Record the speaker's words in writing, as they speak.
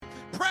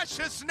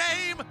precious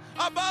name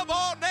above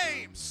all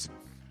names.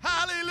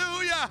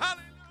 Hallelujah.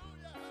 Hallelujah.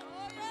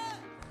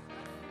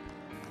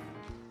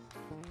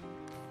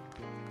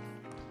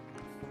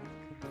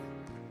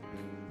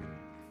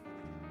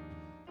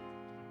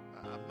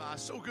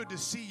 So good to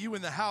see you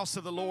in the house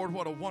of the Lord.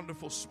 What a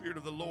wonderful Spirit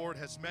of the Lord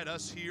has met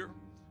us here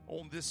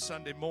on this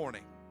Sunday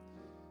morning.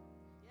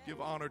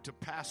 Give honor to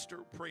Pastor,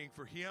 praying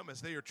for him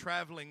as they are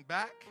traveling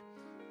back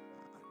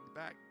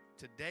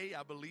today.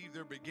 I believe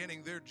they're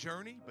beginning their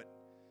journey, but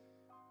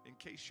in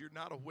case you're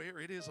not aware,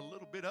 it is a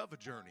little bit of a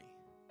journey.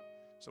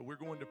 So we're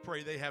going to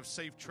pray they have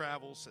safe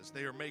travels as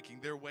they are making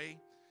their way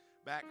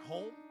back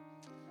home.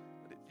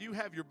 But if you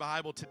have your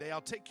Bible today, I'll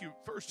take you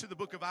first to the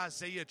book of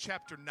Isaiah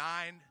chapter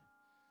 9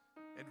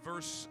 and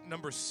verse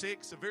number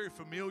 6, a very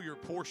familiar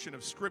portion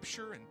of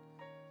Scripture. And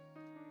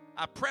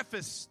I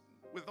preface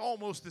with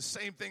almost the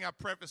same thing I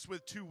prefaced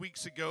with 2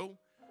 weeks ago.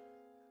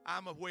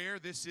 I'm aware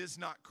this is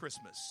not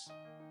Christmas.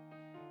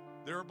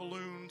 There are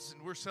balloons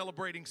and we're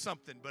celebrating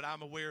something, but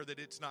I'm aware that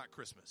it's not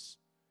Christmas.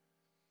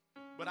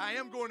 But I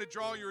am going to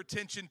draw your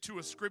attention to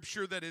a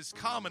scripture that is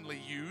commonly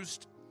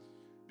used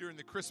during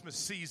the Christmas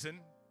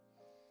season.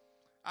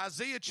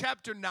 Isaiah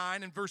chapter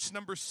 9 and verse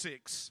number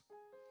 6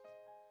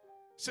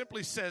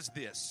 simply says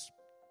this: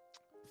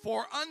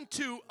 "For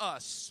unto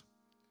us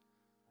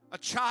a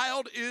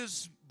child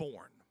is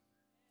born,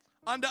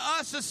 unto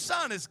us a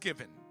son is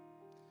given,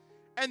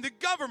 and the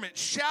government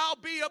shall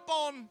be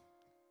upon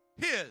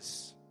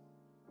his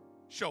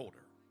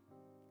shoulder,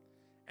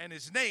 and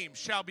his name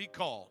shall be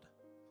called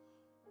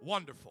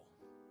Wonderful,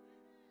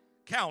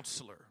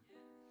 Counselor,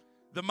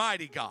 the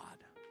Mighty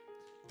God,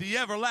 the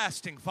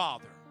Everlasting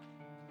Father,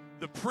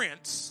 the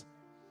Prince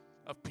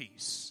of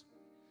Peace."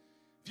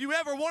 If you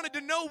ever wanted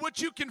to know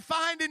what you can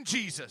find in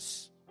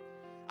Jesus,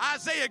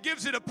 Isaiah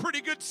gives it a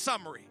pretty good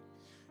summary.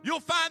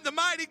 You'll find the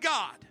mighty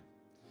God.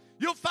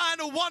 You'll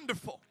find a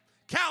wonderful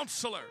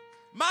Counselor,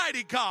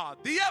 mighty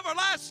God, the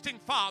Everlasting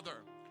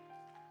Father,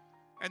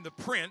 and the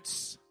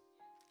Prince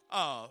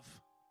of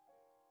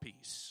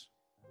Peace.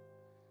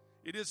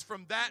 It is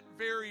from that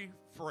very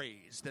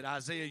phrase that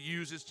Isaiah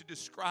uses to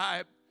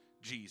describe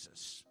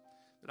Jesus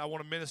that I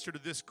want to minister to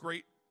this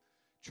great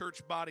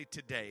church body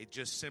today.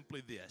 Just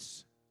simply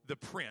this: the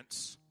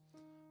Prince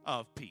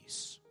of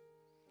Peace.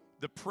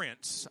 The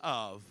Prince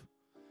of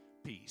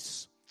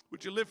Peace.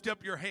 Would you lift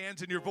up your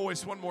hands and your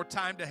voice one more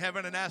time to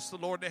heaven and ask the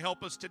Lord to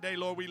help us today?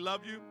 Lord, we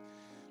love you.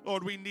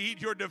 Lord, we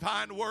need your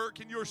divine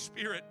work and your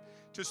Spirit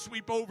to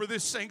sweep over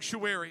this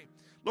sanctuary.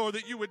 Lord,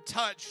 that you would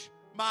touch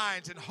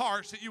minds and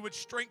hearts, that you would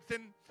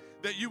strengthen,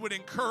 that you would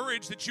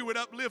encourage, that you would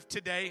uplift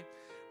today.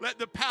 Let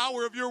the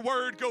power of your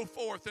word go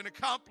forth and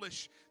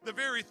accomplish the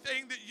very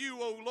thing that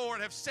you, O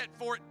Lord, have set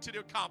for it to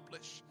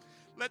accomplish.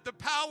 Let the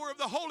power of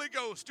the Holy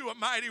Ghost do a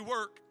mighty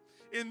work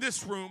in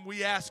this room.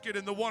 We ask it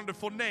in the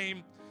wonderful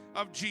name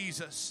of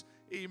Jesus.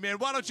 Amen.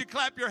 Why don't you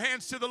clap your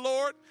hands to the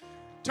Lord?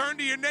 Turn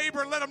to your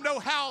neighbor and let them know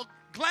how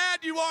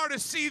glad you are to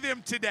see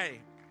them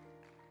today.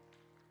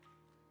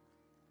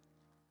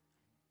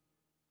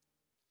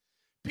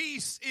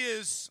 Peace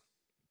is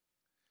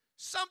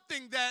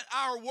something that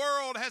our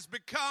world has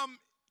become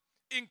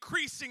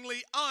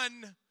increasingly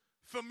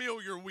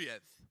unfamiliar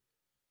with.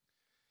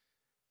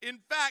 In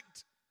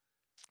fact,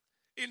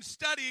 in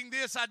studying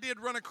this, I did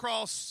run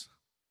across,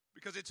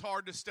 because it's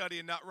hard to study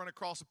and not run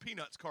across a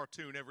Peanuts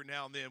cartoon every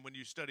now and then when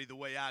you study the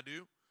way I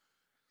do.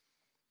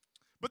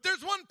 But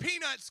there's one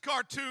Peanuts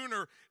cartoon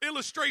or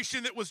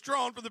illustration that was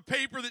drawn from the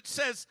paper that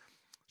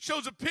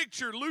shows a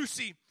picture,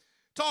 Lucy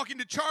talking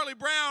to Charlie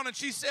Brown, and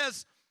she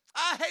says,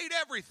 "I hate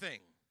everything.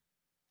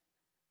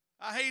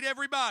 I hate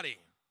everybody.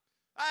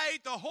 I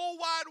hate the whole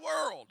wide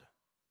world."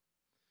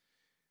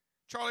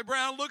 Charlie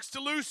Brown looks to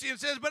Lucy and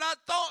says, "But I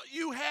thought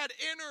you had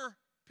inner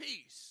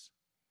peace."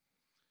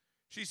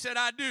 She said,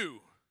 "I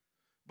do,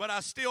 but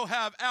I still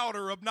have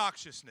outer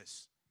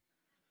obnoxiousness."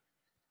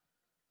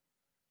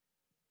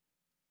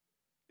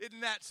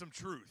 Isn't that some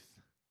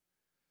truth?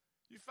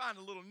 You find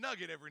a little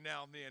nugget every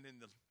now and then in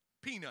the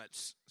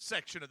Peanuts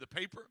section of the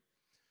paper.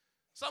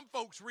 Some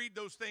folks read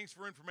those things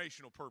for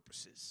informational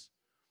purposes.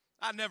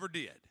 I never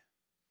did.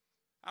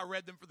 I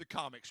read them for the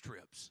comic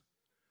strips.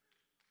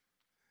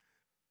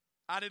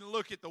 I didn't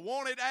look at the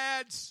wanted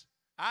ads.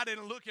 I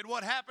didn't look at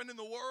what happened in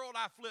the world.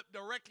 I flipped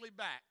directly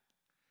back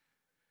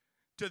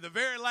to the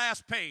very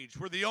last page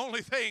where the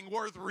only thing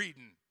worth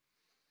reading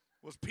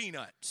was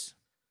Peanuts.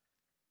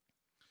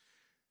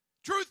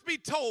 Truth be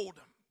told,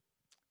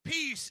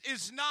 peace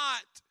is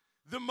not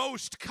the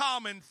most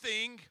common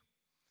thing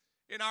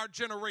in our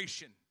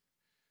generation.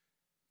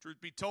 Truth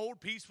be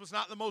told, peace was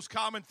not the most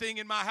common thing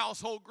in my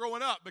household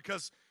growing up,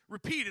 because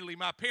repeatedly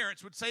my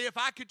parents would say, if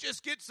I could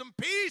just get some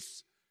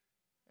peace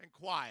and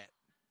quiet.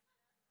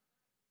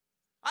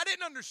 I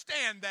didn't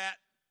understand that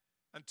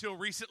until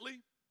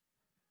recently.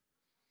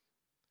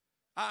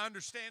 I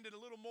understand it a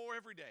little more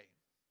every day.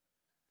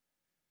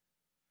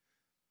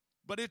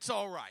 But it's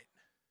all right.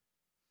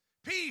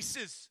 Peace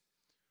is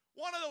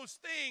one of those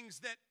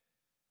things that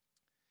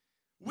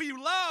we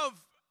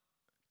love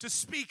to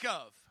speak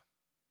of.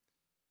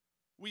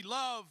 We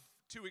love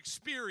to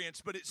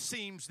experience, but it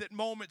seems that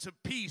moments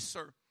of peace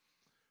are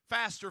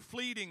faster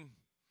fleeting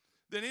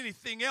than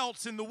anything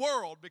else in the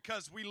world,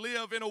 because we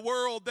live in a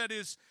world that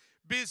is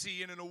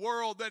busy and in a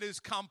world that is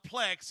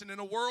complex and in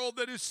a world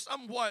that is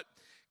somewhat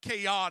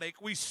chaotic.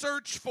 We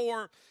search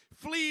for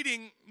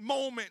fleeting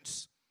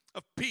moments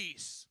of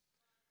peace.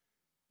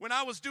 When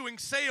I was doing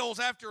sales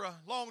after a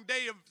long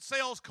day of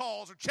sales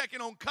calls or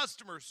checking on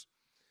customers,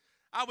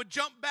 I would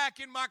jump back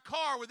in my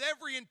car with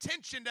every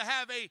intention to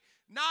have a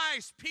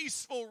nice,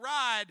 peaceful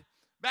ride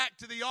back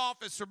to the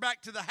office or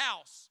back to the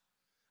house.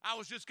 I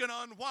was just going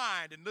to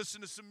unwind and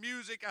listen to some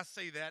music. I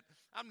say that.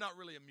 I'm not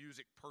really a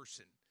music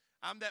person.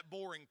 I'm that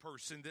boring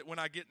person that when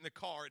I get in the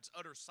car, it's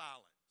utter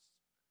silence.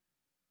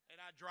 And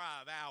I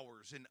drive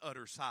hours in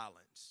utter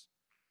silence.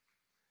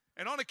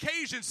 And on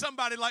occasion,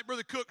 somebody like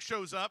Brother Cook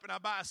shows up and I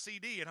buy a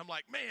CD and I'm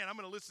like, man, I'm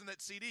going to listen to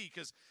that CD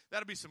because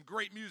that'll be some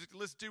great music to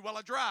listen to while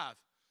I drive.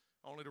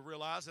 Only to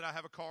realize that I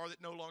have a car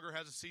that no longer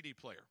has a CD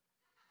player.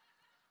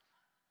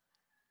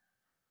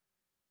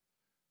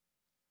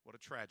 What a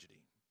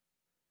tragedy.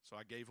 So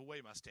I gave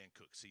away my Stan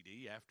Cook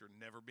CD after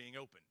never being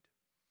opened.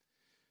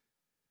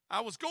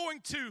 I was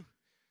going to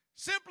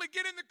simply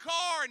get in the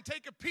car and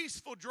take a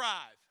peaceful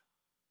drive.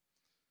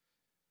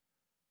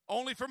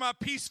 Only for my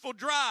peaceful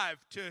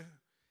drive to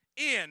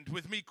end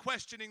with me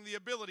questioning the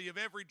ability of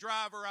every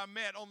driver I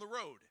met on the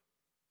road.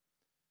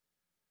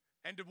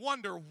 And to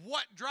wonder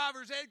what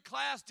driver's ed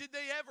class did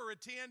they ever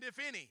attend, if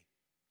any.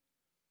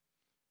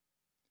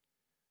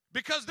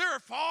 Because there are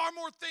far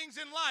more things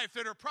in life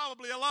that are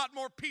probably a lot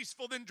more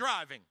peaceful than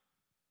driving.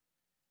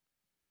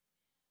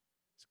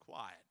 It's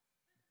quiet.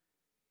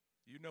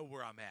 You know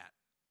where I'm at.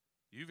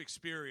 You've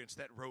experienced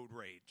that road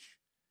rage.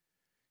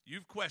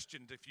 You've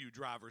questioned a few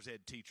driver's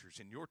ed teachers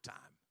in your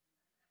time.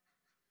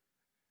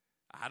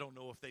 I don't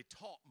know if they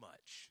taught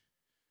much,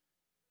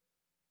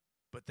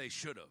 but they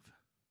should have.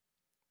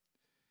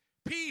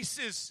 Peace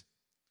is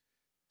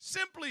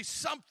simply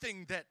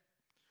something that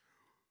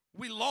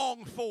we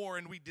long for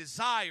and we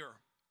desire.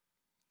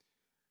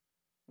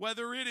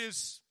 Whether it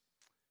is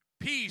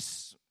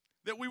peace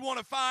that we want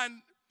to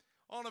find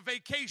on a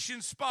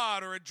vacation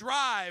spot or a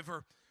drive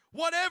or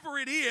whatever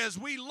it is,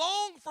 we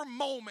long for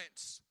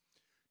moments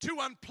to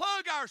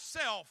unplug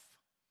ourselves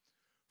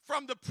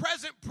from the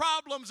present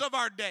problems of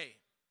our day.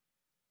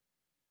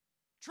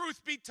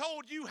 Truth be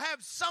told, you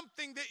have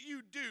something that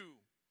you do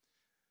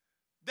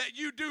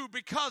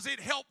because it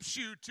helps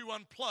you to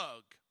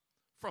unplug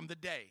from the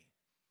day.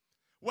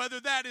 Whether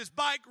that is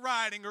bike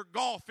riding or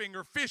golfing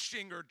or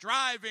fishing or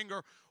driving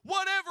or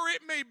whatever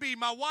it may be.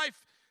 My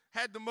wife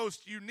had the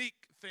most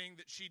unique thing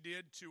that she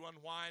did to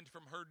unwind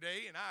from her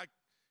day, and I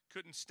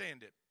couldn't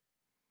stand it.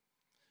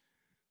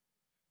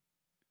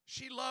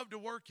 She loved to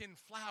work in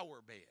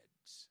flower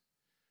beds.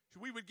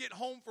 So we would get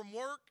home from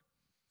work,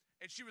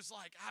 and she was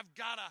like, I've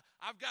got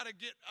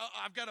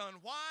to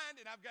unwind,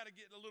 and I've got to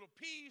get a little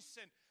peace,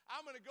 and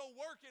I'm going to go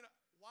work in.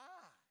 Why?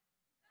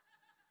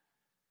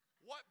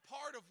 What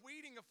part of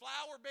weeding a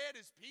flower bed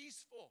is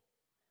peaceful?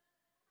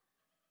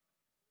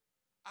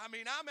 I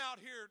mean, I'm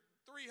out here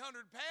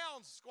 300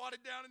 pounds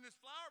squatted down in this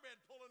flower bed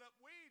pulling up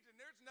weeds, and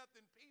there's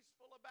nothing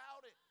peaceful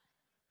about it.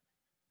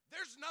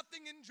 There's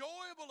nothing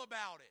enjoyable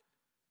about it.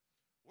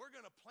 We're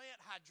going to plant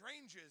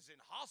hydrangeas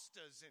and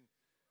hostas and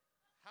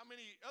how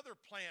many other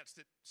plants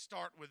that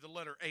start with the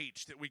letter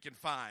H that we can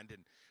find.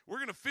 And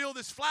we're going to fill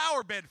this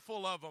flower bed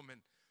full of them.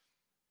 And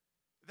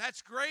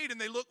that's great,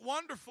 and they look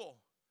wonderful.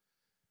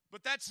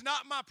 But that's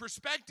not my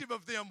perspective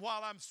of them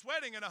while I'm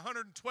sweating at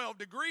 112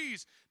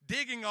 degrees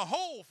digging a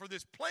hole for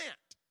this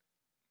plant.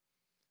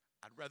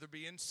 I'd rather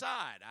be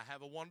inside. I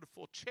have a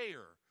wonderful chair.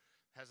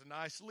 Has a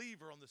nice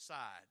lever on the side.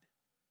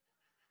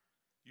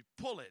 You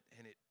pull it,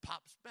 and it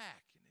pops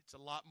back, and it's a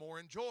lot more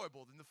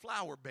enjoyable than the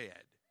flower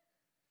bed.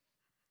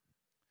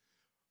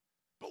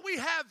 But we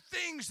have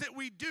things that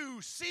we do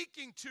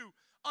seeking to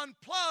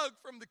unplug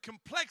from the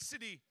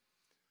complexity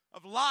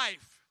of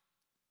life,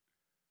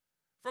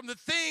 from the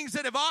things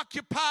that have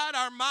occupied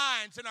our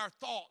minds and our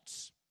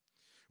thoughts.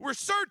 We're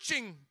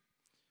searching,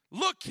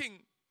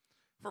 looking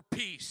for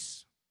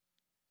peace.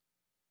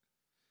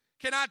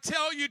 Can I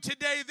tell you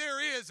today,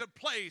 there is a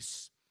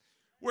place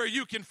where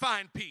you can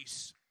find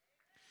peace.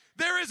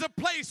 There is a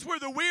place where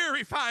the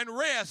weary find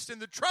rest and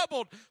the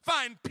troubled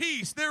find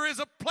peace. There is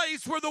a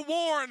place where the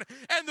worn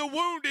and the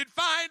wounded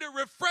find a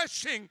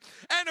refreshing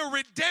and a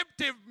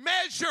redemptive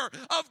measure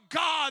of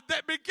God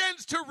that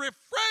begins to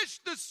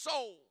refresh the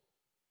soul.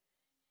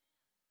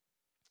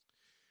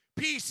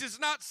 Peace is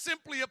not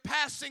simply a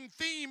passing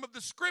theme of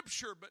the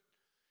Scripture, but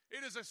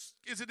it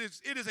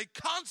is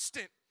a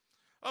constant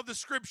of the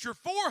Scripture.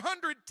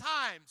 400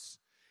 times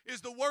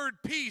is the word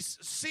peace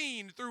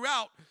seen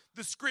throughout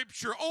the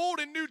Scripture. Old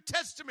and New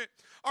Testament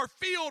are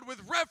filled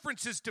with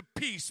references to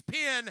peace.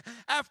 Pen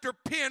after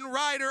pen,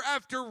 writer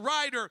after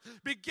writer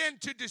begin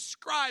to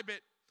describe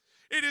it.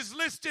 It is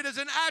listed as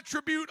an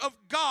attribute of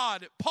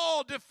God.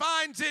 Paul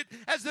defines it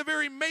as the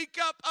very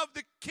makeup of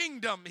the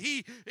kingdom.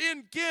 He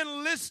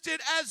again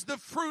listed as the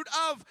fruit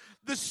of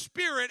the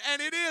Spirit,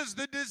 and it is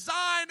the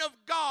design of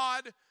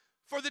God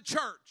for the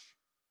church.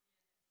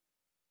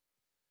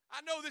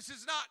 I know this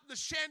is not the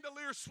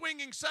chandelier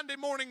swinging Sunday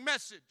morning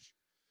message,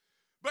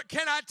 but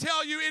can I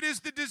tell you, it is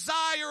the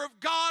desire of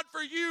God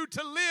for you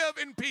to live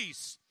in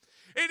peace.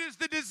 It is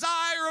the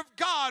desire of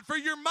God for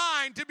your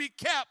mind to be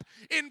kept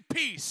in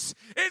peace.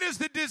 It is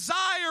the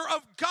desire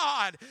of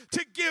God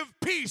to give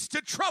peace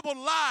to troubled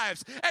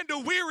lives and to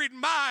wearied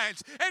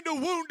minds and to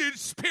wounded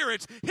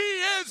spirits. He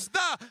is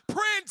the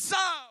Prince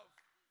of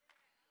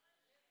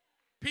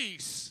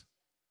Peace.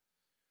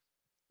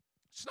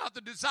 It's not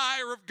the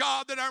desire of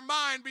God that our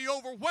mind be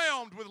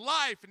overwhelmed with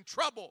life and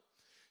trouble.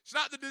 It's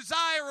not the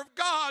desire of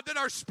God that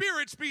our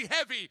spirits be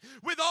heavy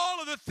with all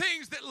of the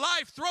things that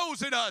life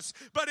throws at us,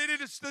 but it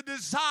is the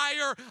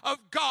desire of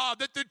God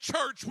that the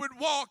church would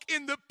walk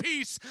in the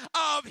peace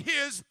of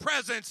His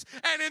presence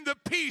and in the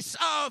peace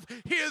of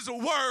His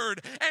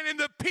word and in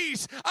the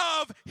peace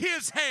of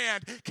His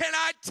hand. Can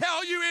I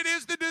tell you, it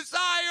is the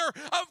desire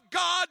of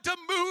God to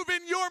move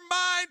in your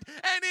mind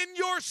and in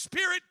your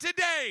spirit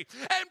today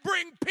and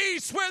bring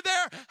peace where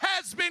there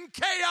has been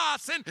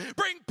chaos and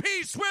bring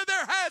peace where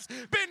there has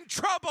been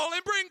trouble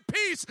and bring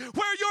peace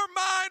where your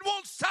mind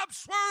won't stop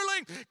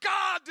swirling.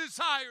 God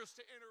desires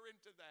to enter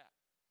into that.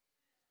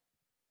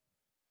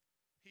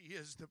 He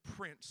is the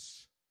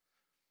Prince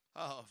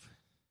of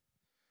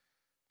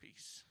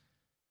Peace.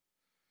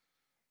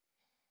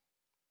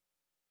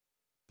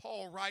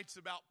 Paul writes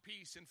about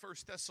peace in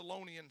 1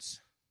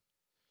 Thessalonians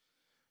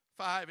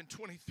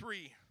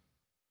 5:23.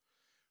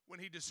 When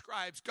he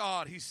describes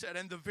God, he said,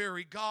 "And the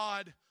very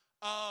God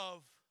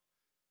of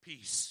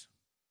peace."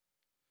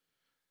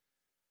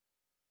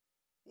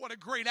 What a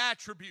great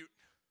attribute.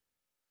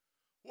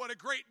 What a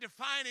great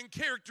defining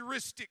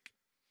characteristic.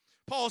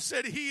 Paul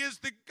said He is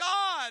the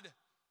God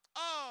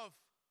of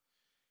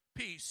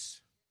peace.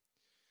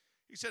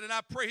 He said, and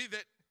I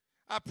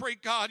pray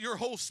God, your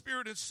whole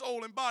spirit and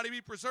soul and body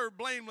be preserved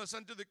blameless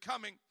unto the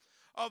coming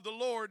of the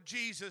Lord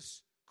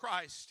Jesus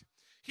Christ.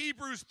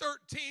 Hebrews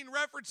 13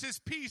 references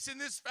peace in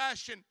this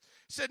fashion.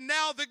 It said,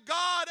 now the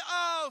God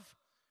of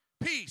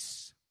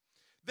peace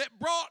that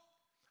brought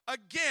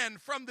again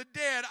from the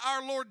dead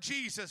our Lord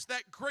Jesus,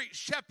 that great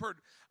shepherd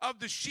of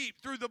the sheep,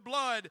 through the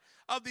blood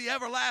of the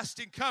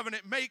everlasting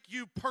covenant, make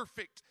you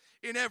perfect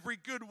in every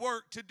good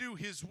work to do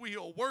His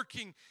will,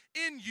 working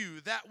in you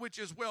that which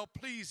is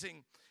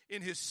well-pleasing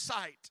in His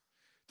sight,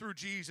 through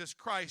Jesus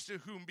Christ, to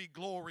whom be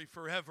glory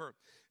forever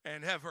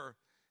and ever.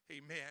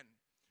 Amen.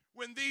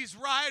 When these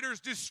writers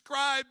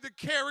describe the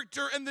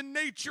character and the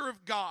nature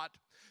of God,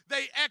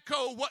 they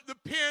echo what the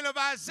pen of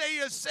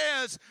Isaiah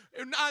says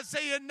in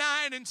Isaiah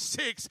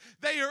 9:6.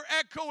 They are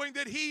echoing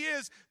that He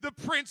is the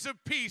Prince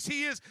of Peace.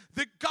 He is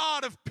the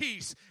God of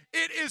peace.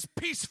 It is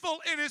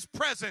peaceful in His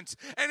presence.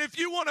 And if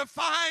you want to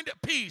find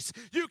peace,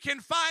 you can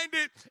find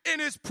it in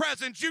His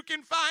presence. You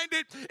can find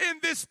it in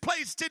this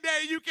place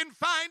today. You can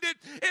find it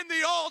in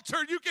the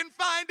altar. You can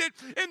find it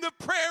in the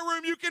prayer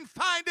room. You can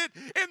find it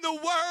in the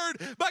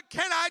Word. But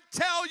can I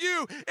tell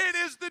you, it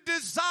is the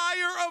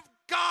desire of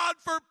God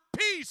for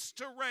peace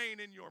to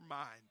reign in your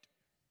mind.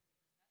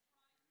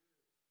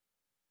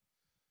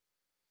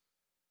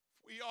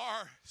 We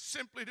are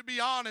simply to be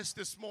honest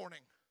this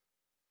morning.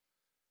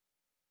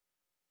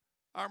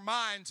 Our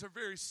minds are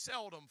very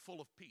seldom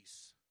full of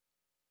peace.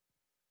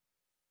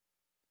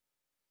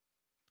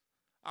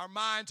 Our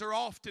minds are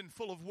often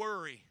full of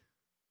worry.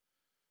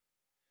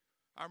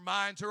 Our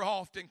minds are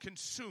often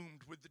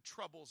consumed with the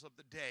troubles of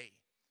the day.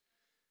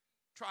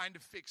 Trying to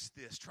fix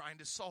this, trying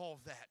to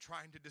solve that,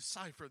 trying to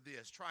decipher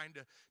this, trying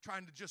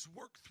to just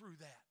work through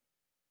that.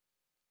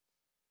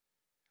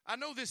 I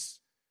know this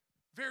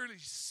very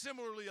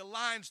similarly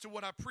aligns to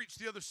what I preached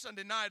the other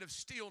Sunday night of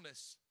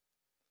stillness.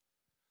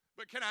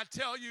 But can I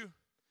tell you,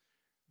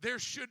 there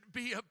should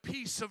be a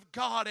peace of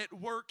God at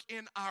work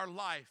in our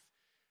life.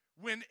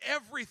 When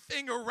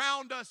everything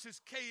around us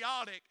is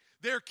chaotic,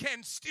 there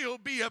can still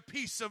be a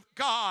peace of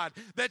God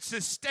that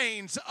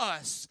sustains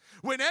us.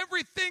 When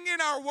everything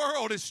in our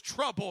world is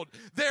troubled,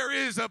 there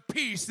is a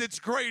peace that's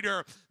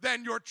greater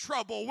than your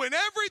trouble. When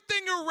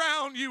everything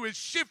around you is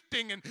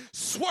shifting and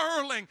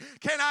swirling,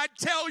 can I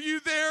tell you,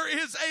 there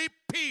is a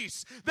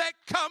peace that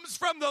comes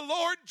from the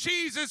Lord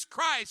Jesus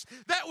Christ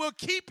that will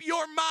keep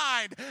your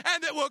mind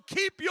and that will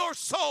keep your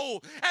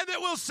soul and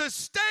that will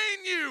sustain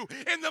you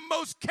in the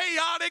most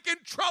chaotic and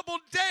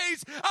troubled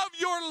days of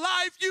your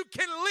life. You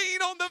can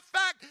lean on the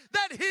fact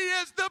that He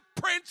is the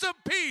Prince of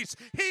Peace.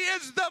 He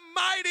is the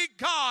mighty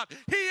God.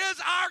 He is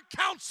our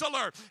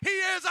counselor. He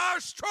is our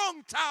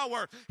strong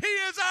tower. He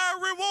is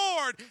our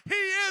reward. He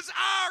is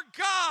our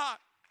God.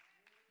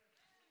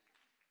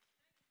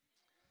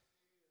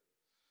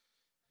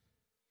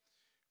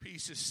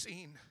 Peace is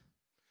seen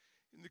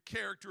in the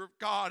character of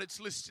God. It's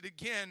listed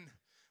again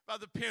by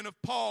the pen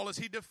of Paul as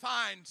he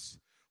defines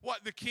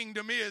what the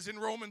kingdom is in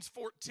Romans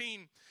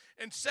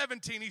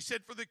 14:17. He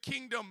said, for the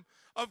kingdom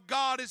of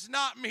God is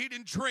not meat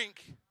and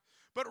drink,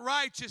 but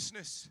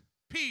righteousness,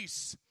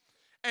 peace,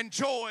 and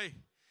joy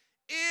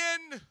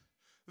in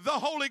the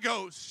Holy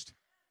Ghost.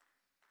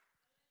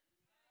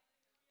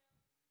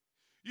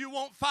 You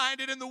won't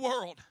find it in the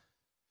world.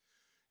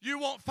 You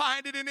won't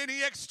find it in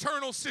any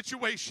external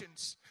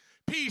situations.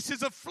 peace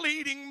is a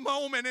fleeting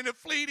moment and a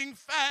fleeting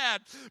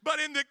fad. But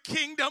in the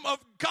kingdom of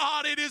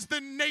God, it is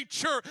the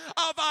nature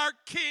of our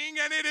King,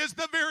 and it is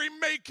the very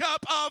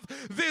makeup of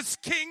this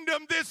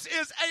kingdom. This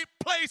is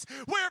a place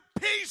where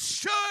peace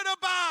should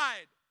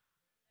abide.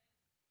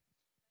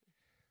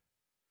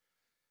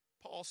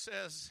 Paul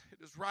says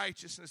it is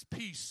righteousness,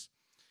 peace,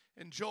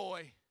 and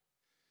joy.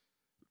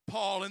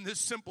 Paul, in this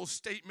simple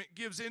statement,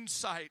 gives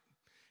insight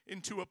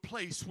into a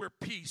place where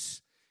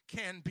peace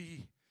can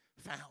be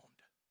found.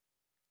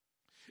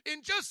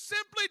 In just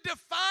simply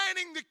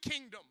defining the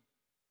kingdom,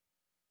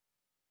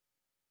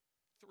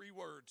 3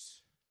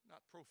 words,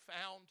 not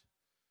profound,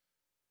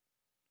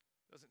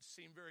 doesn't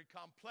seem very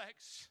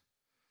complex.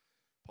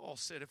 Paul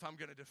said, if I'm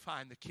going to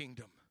define the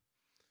kingdom,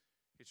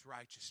 it's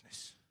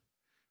righteousness,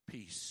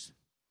 peace,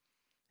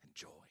 and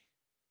joy.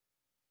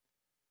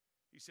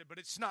 He said, but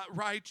it's not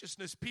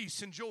righteousness,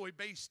 peace, and joy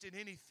based in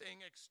anything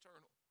external.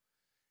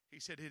 He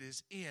said, it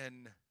is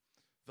in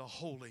the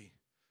Holy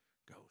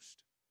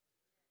Ghost.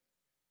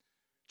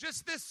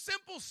 Just this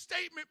simple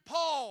statement,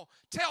 Paul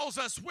tells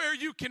us where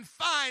you can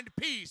find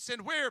peace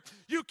and where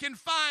you can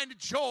find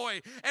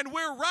joy and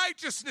where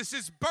righteousness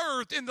is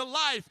birthed in the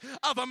life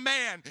of a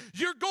man.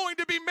 You're going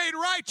to be made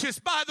righteous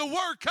by the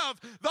work of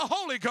the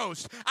Holy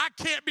Ghost. I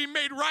can't be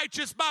made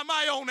righteous by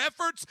my own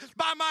efforts,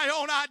 by my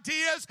own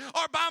ideas,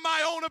 or by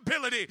my own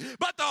ability.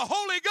 But the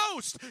Holy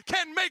Ghost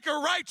can make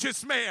a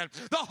righteous man.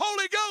 The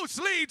Holy Ghost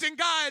leads and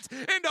guides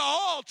into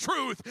all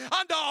truth,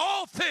 unto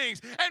all things,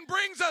 and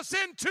brings us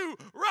into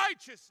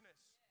righteousness.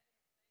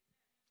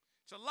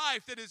 It's a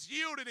life that is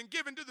yielded and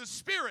given to the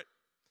Spirit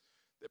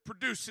that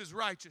produces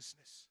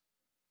righteousness.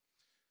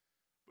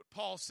 But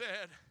Paul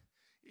said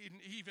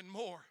even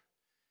more.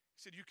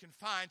 He said you can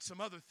find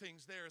some other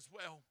things there as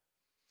well.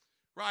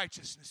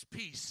 Righteousness,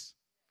 peace,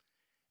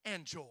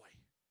 and joy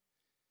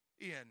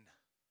in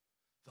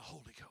the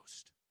Holy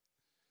Ghost.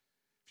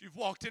 If you've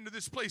walked into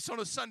this place on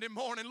a Sunday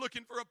morning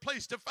looking for a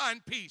place to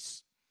find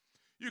peace,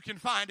 you can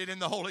find it in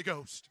the Holy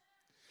Ghost.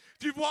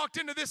 If you've walked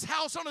into this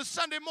house on a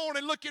Sunday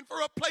morning looking for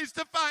a place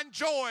to find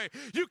joy,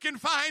 you can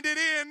find it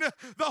in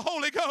the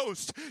Holy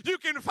Ghost. You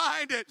can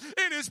find it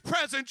in His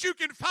presence. You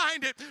can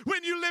find it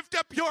when you lift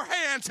up your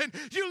hands and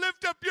you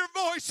lift up your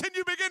voice and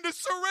you begin to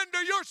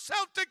surrender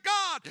yourself to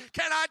God.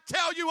 Can I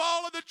tell you,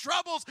 all of the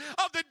troubles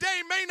of the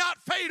day may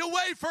not fade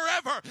away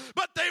forever,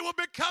 but they will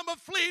become a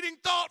fleeting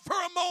thought for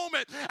a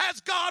moment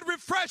as God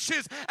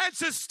refreshes and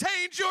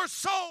sustains your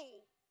soul.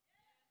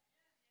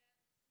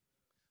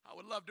 I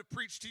would love to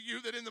preach to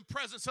you that in the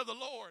presence of the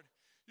Lord,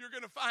 you're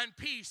going to find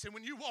peace. And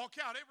when you walk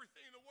out,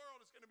 everything in the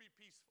world is going to be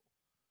peaceful.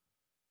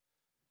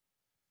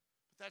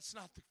 But that's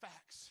not the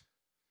facts.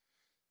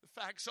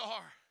 The facts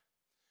are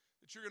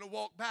that you're going to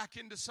walk back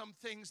into some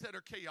things that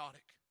are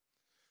chaotic,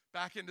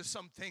 back into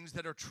some things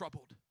that are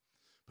troubled.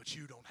 But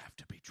you don't have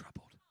to be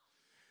troubled.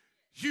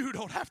 You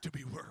don't have to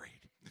be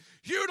worried.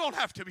 You don't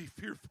have to be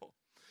fearful.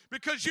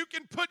 Because you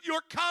can put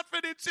your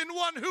confidence in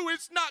one who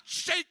is not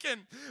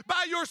shaken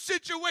by your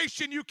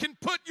situation. You can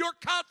put your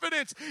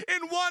confidence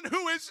in one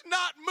who is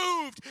not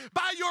moved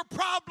by your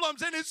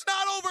problems and is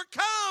not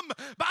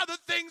overcome by the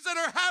things that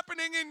are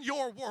happening in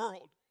your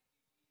world.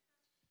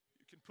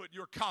 You can put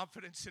your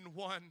confidence in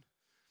one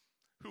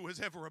who is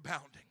ever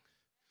abounding,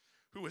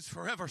 who is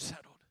forever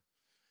settled.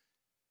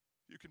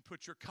 You can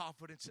put your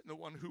confidence in the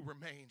one who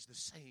remains the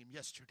same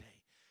yesterday,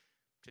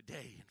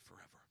 today, and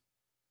forever.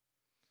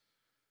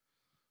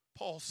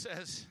 Paul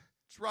says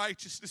it's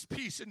righteousness,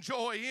 peace, and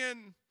joy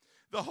in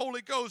the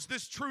Holy Ghost.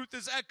 This truth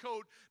is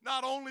echoed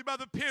not only by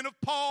the pen of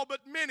Paul,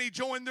 but many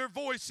join their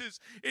voices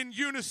in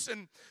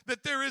unison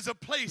that there is a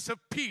place of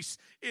peace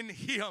in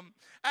Him.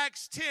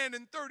 Acts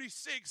 10:36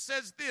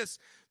 says this,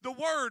 the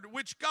word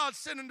which God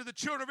sent unto the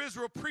children of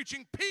Israel,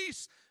 preaching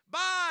peace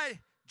by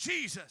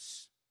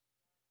Jesus.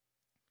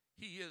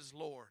 He is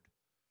Lord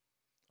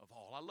of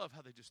all. I love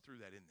how they just threw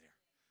that in there.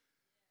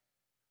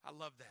 I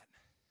love that.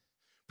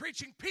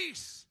 Preaching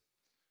peace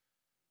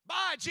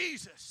by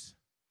Jesus.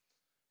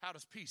 How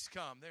does peace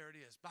come? There it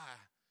is, by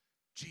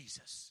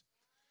Jesus.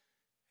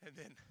 And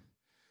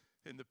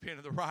then the pen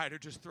of the writer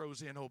just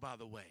throws in, oh, by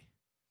the way,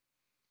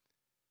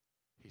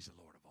 He's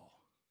the Lord of all.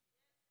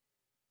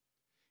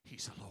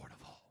 He's the Lord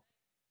of all.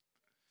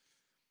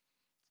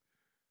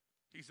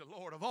 He's the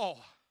Lord of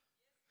all.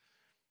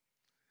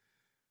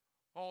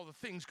 All the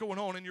things going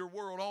on in your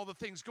world, all the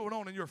things going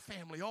on in your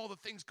family, all the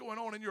things going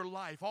on in your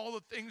life, all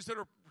the things that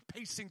are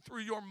pacing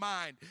through your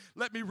mind.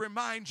 Let me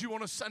remind you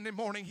on a Sunday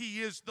morning,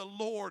 He is the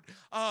Lord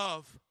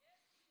of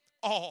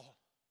all.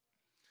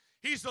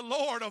 He's the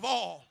Lord of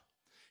all.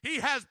 He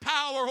has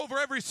power over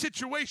every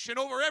situation,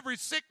 over every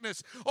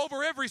sickness,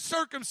 over every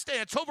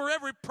circumstance, over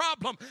every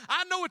problem.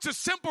 I know it's a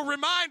simple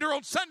reminder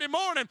on Sunday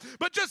morning,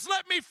 but just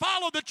let me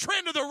follow the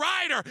trend of the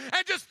writer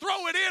and just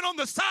throw it in on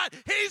the side.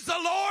 He's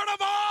the Lord of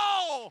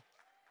all.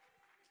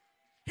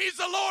 He's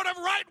the Lord of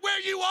right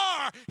where you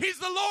are. He's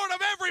the Lord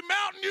of every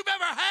mountain you've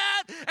ever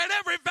had and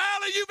every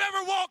valley you've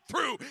ever walked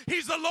through.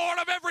 He's the Lord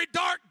of every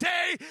dark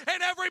day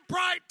and every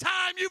bright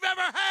time you've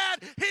ever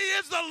had. He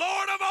is the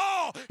Lord of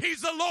all.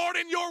 He's the Lord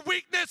in your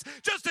weakness. this,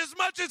 just as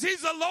much as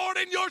he's the Lord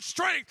in your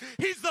strength.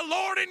 He's the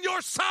Lord in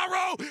your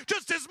sorrow,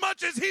 just as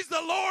much as he's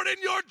the Lord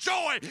in your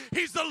joy.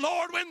 He's the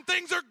Lord when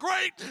things are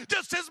great,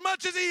 just as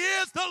much as he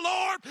is the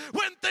Lord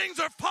when things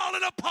are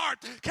falling apart.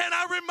 Can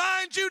I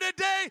remind you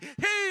today,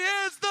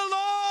 he is the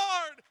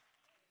Lord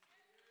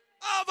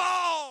of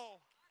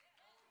all.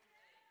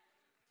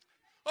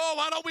 Oh,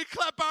 why don't we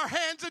clap our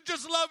hands and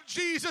just love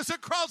Jesus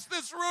across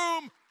this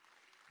room?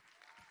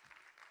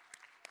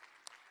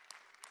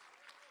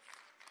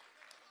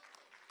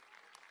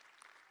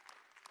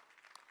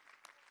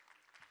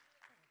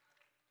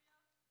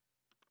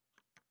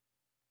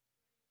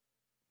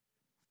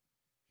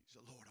 He's the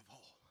Lord of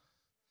all.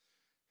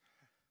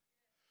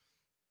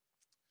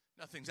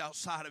 Nothing's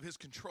outside of his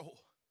control.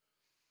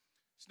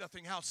 There's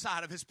nothing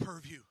outside of his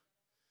purview.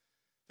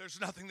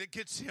 There's nothing that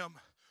gets him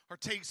or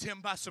takes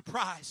him by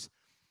surprise.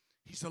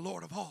 He's the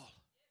Lord of all.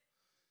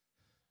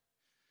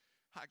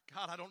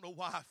 God, I don't know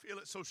why I feel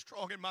it so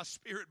strong in my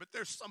spirit, but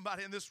there's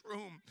somebody in this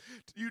room.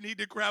 You need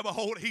to grab a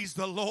hold. He's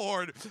the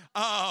Lord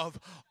of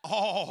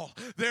all.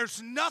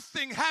 There's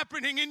nothing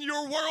happening in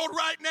your world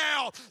right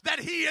now that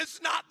he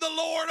is not the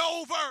Lord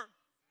over.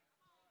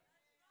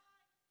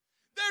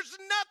 There's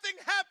nothing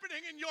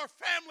happening in your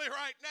family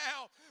right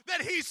now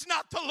that he's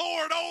not the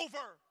Lord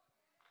over.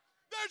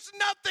 There's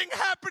nothing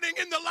happening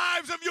in the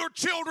lives of your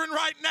children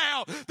right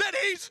now that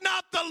he's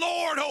not the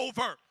Lord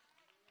over.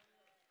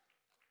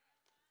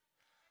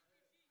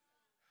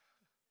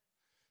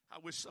 I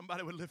wish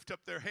somebody would lift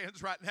up their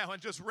hands right now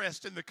and just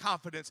rest in the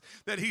confidence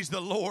that he's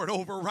the Lord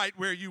over right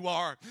where you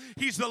are.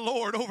 He's the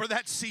Lord over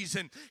that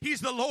season.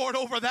 He's the Lord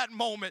over that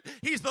moment.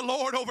 He's the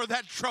Lord over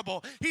that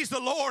trouble. He's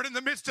the Lord in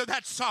the midst of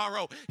that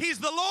sorrow. He's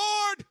the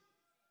Lord,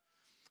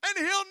 and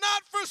he'll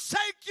not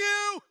forsake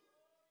you.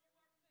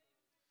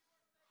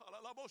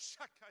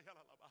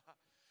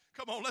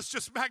 Come on, let's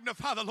just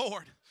magnify the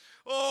Lord.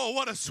 Oh,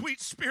 what a sweet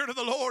spirit of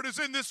the Lord is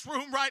in this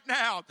room right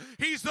now.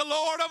 He's the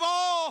Lord of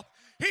all.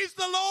 He's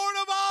the Lord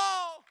of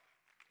all.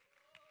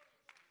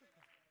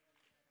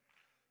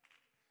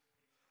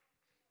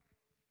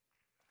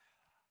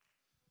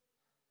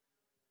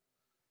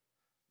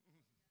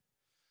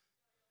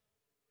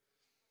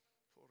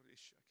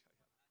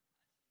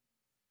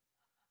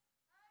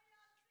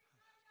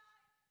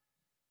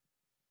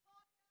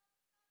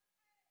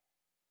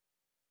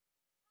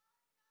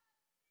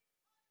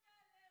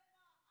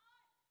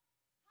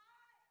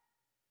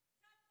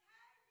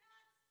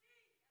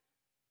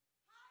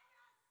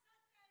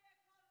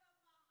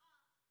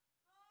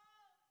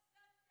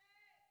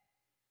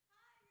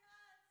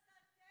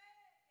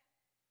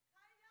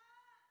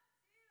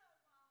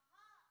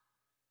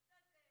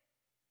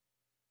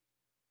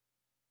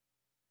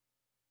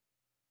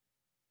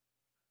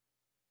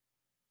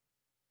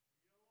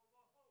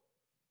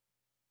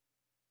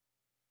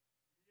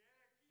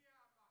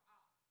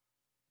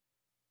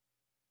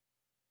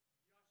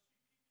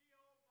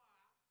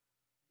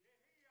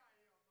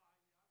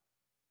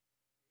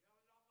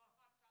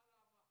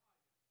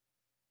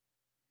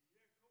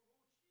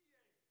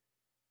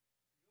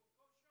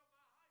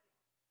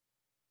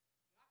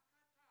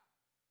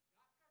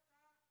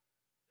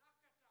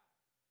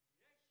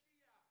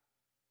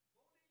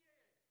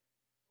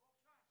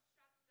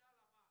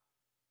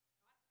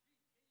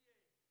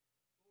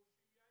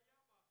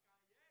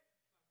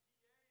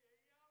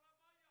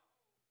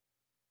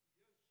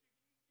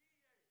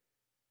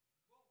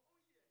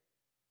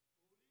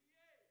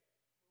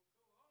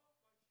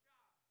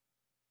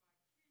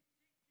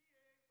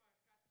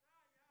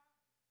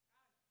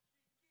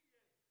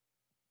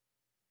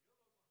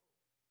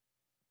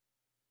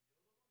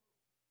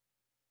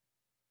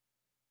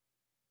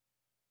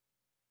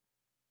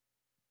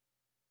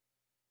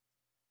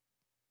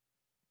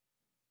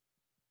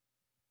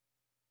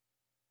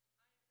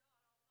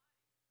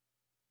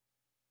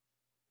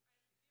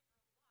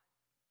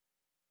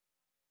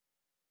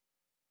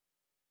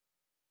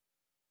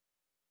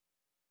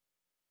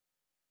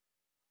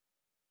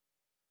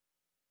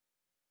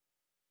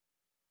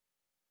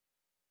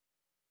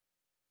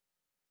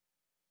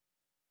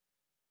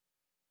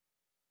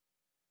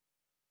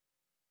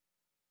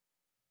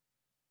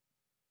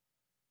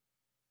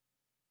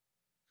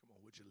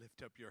 Would you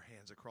lift up your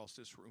hands across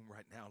this room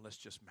right now? Let's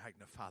just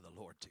magnify the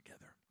Lord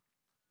together.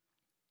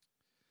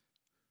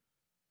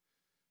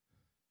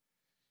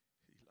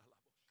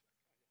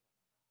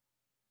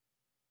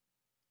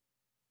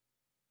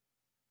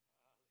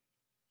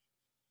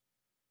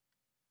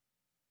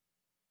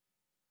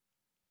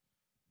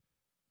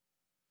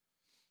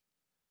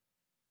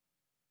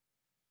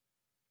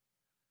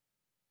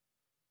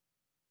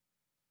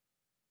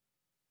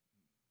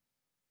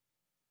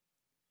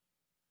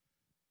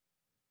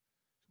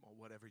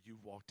 Whatever you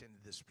walked into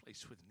this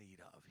place with need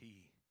of,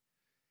 he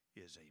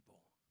is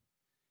able.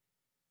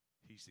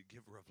 He's the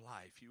giver of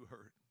life. You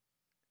heard,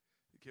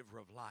 the giver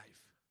of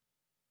life.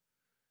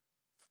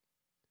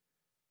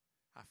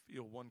 I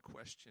feel one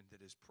question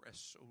that is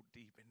pressed so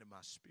deep into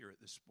my spirit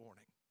this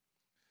morning.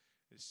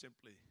 It's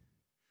simply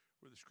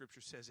where the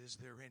scripture says, is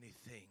there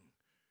anything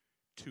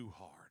too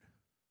hard?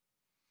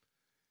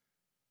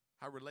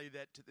 I relay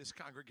that to this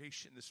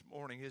congregation this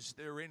morning. Is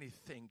there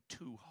anything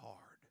too hard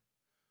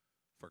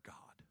for God?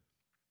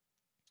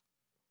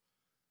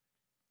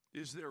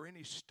 Is there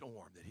any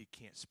storm that he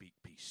can't speak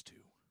peace to?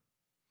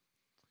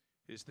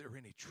 Is there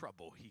any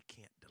trouble he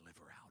can't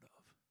deliver out of?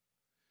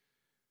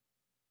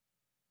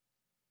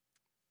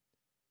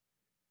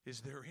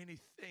 Is there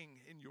anything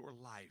in your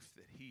life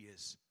that he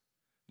is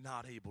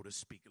not able to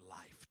speak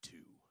life to?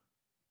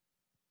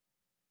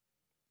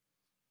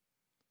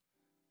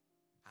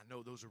 I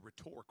know those are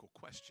rhetorical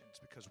questions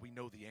because we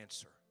know the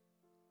answer.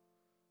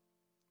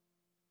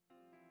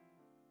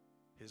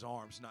 His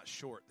arm's not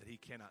short that he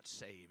cannot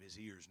save. His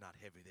ear's not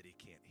heavy that he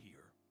can't hear.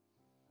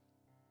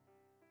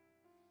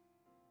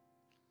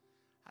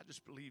 I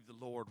just believe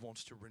the Lord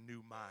wants to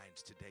renew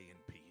minds today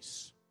in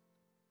peace.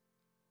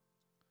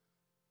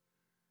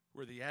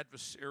 Where the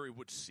adversary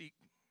would seek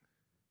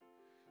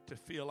to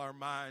fill our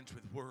minds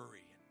with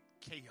worry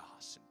and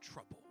chaos and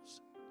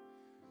troubles.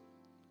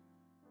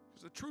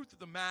 Because the truth of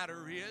the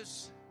matter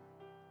is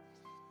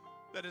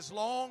that as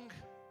long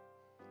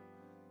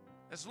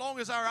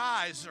as our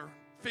eyes are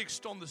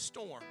fixed on the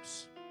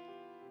storms,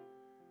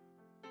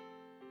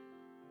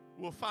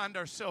 we'll find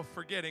ourselves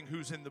forgetting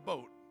who's in the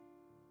boat.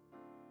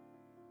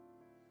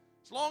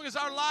 As long as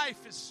our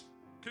life is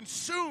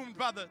consumed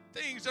by the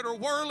things that are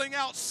whirling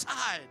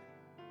outside,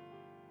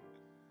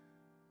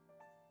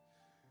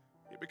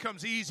 it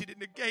becomes easy to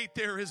negate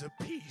there is a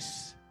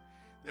peace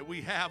that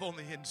we have on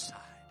the inside.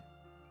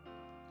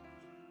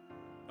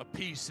 A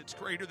peace that's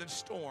greater than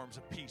storms,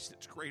 a peace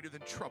that's greater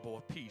than trouble,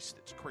 a peace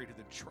that's greater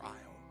than trial.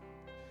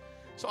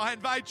 So I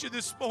invite you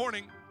this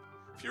morning,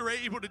 if you're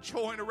able to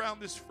join around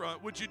this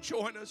front, would you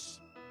join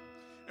us?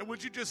 And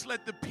would you just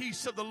let the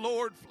peace of the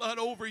Lord flood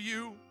over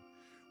you?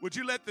 Would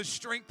you let the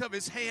strength of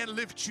his hand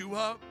lift you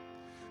up?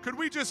 Could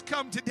we just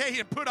come today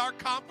and put our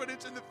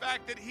confidence in the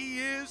fact that he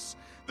is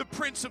the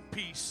Prince of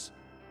Peace?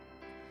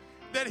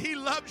 That he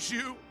loves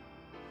you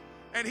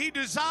and he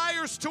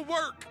desires to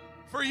work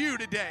for you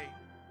today.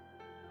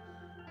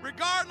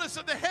 Regardless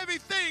of the heavy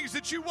things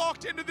that you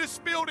walked into this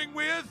building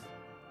with,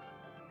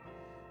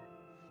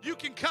 you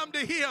can come to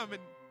him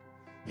and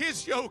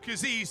his yoke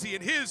is easy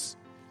and his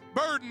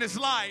burden is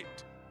light.